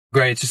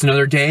Great, it's just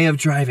another day of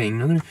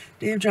driving. Another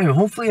day of driving.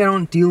 Hopefully I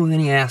don't deal with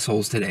any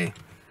assholes today.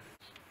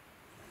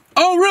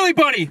 Oh, really,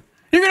 buddy?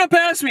 You're gonna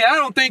pass me? I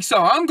don't think so.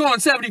 I'm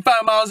going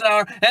 75 miles an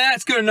hour, and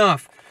that's good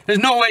enough. There's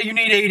no way you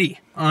need 80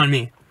 on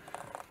me.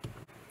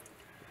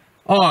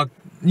 Oh,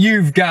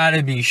 you've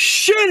gotta be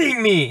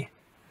shitting me!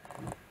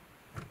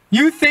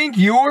 You think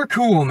you're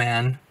cool,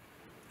 man.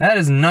 That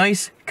is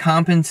nice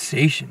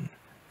compensation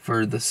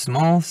for the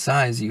small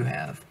size you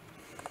have.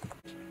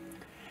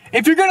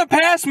 If you're gonna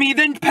pass me,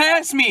 then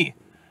pass me!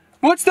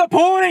 What's the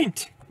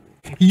point?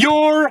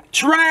 You're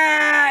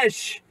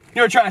trash!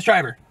 You're a trash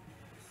driver.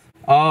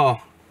 Oh.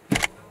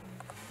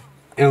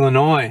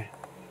 Illinois.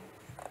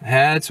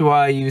 That's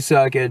why you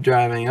suck at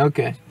driving.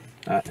 Okay.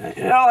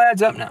 It all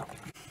adds up now.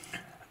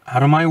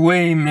 Out of my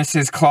way,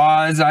 Mrs.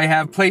 Claus. I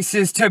have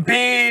places to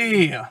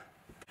be.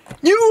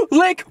 You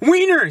lick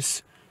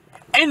wieners.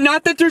 And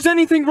not that there's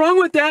anything wrong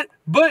with that,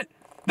 but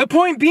the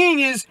point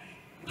being is,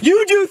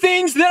 you do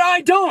things that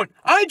I don't.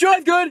 I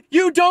drive good,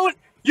 you don't.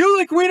 You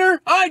lick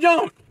wiener, I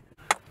don't.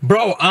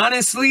 Bro,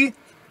 honestly,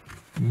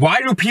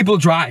 why do people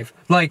drive?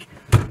 Like,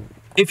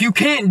 if you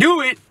can't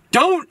do it,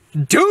 don't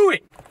do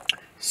it.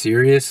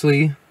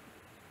 Seriously?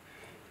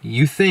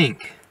 You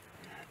think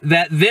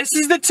that this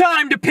is the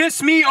time to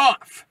piss me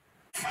off?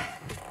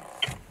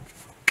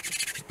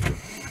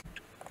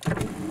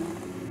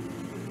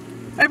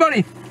 Hey,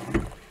 buddy.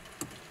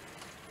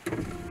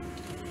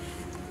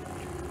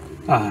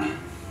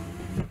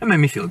 That made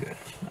me feel good.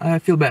 I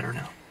feel better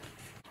now.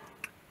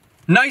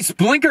 Nice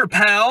blinker,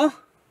 pal.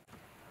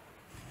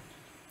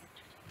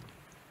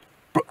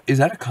 Bro, is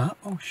that a cop?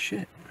 Oh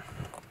shit.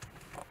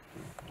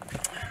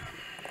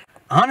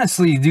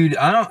 Honestly, dude,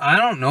 I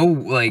don't know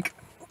like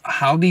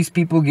how these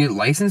people get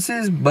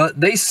licenses, but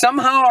they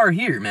somehow are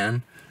here,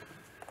 man.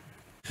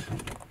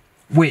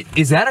 Wait,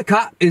 is that a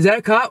cop? Is that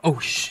a cop? Oh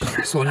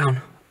shit, slow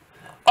down.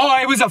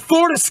 Oh, it was a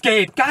Ford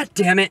Escape. God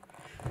damn it.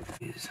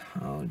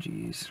 Oh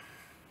jeez.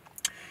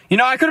 You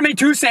know, I could have made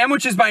 2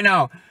 sandwiches by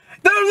now.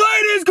 The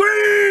light is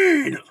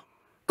green!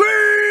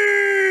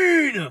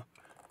 Green!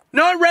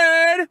 Not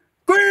red,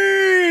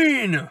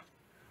 green!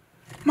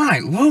 My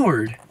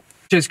lord.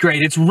 Just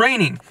great, it's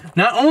raining.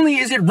 Not only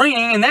is it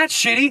raining and that's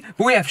shitty,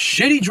 but we have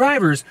shitty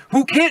drivers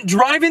who can't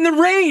drive in the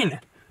rain.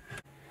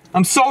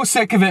 I'm so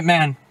sick of it,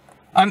 man.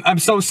 I'm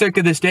so sick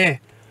of this day.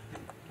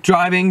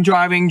 Driving.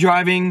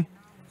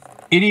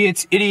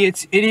 Idiots.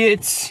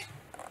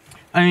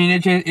 I mean,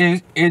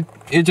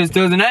 it just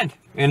doesn't end.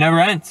 It never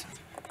ends.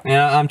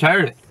 Yeah, I'm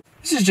tired of it.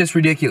 This is just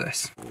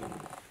ridiculous.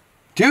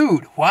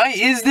 Dude, why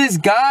is this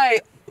guy...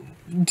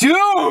 Dude!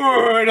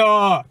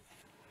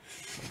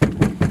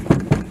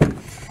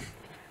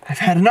 I've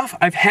had enough.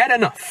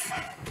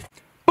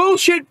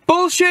 Bullshit!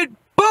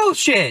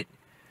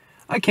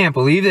 I can't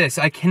believe this.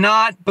 I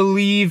cannot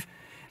believe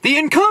the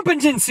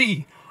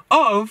incompetency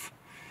of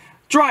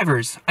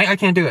drivers. I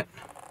can't do it.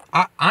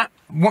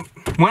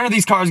 When are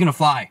these cars gonna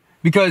fly?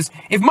 Because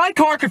if my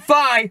car could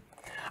fly,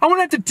 I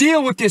wouldn't have to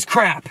deal with this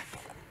crap.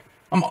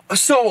 I'm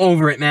so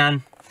over it,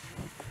 man.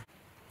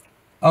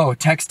 Oh,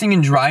 texting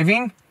and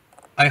driving?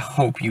 I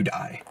hope you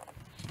die.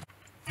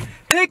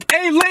 Pick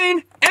a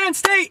lane and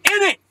stay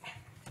in it!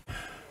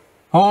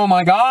 Oh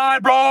my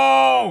god,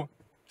 bro!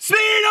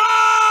 Speed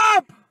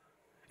up!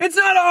 It's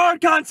not a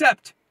hard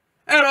concept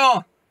at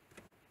all.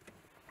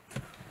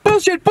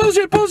 Bullshit!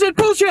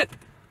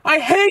 I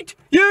hate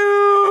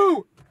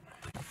you!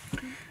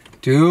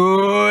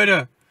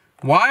 Dude,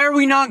 why are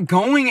we not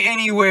going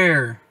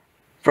anywhere?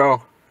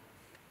 Bro.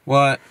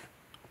 What?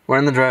 We're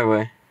in the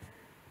driveway.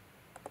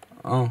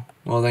 Oh,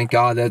 well thank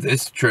God that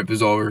this trip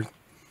is over.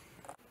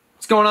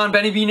 What's going on,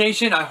 Benny B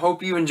Nation? I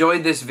hope you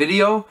enjoyed this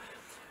video.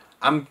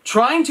 I'm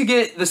trying to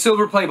get the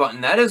silver play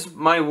button. That is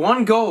my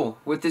one goal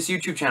with this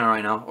YouTube channel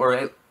right now,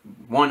 or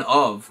one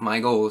of my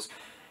goals.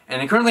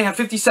 And I currently have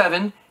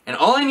 57, and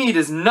all I need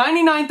is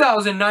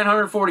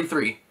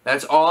 99,943.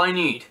 That's all I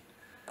need.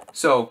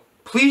 So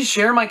please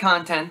share my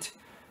content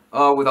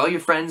with all your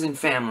friends and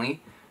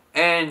family,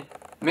 and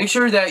make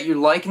sure that you're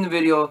liking the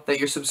video, that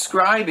you're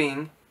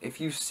subscribing. If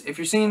you're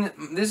seeing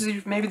this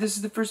maybe this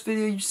is the first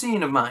video you're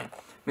seeing of mine.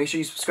 Make sure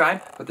you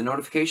subscribe, put the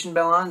notification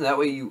bell on, that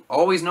way you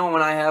always know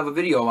when I have a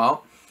video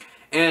out.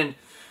 And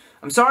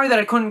I'm sorry that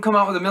I couldn't come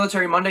out with a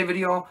Military Monday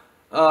video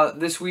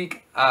this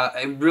week.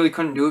 I really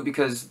couldn't do it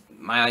because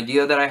my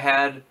idea that I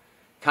had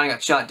kind of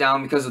got shot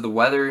down because of the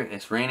weather.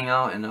 It's raining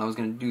out and I was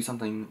going to do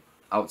something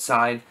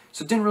outside,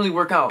 so it didn't really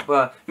work out.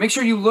 But make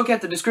sure you look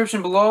at the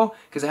description below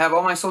because I have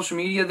all my social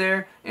media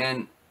there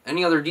and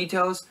any other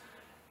details.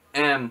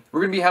 And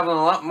we're going to be having a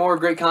lot more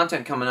great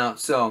content coming out,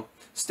 so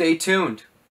stay tuned.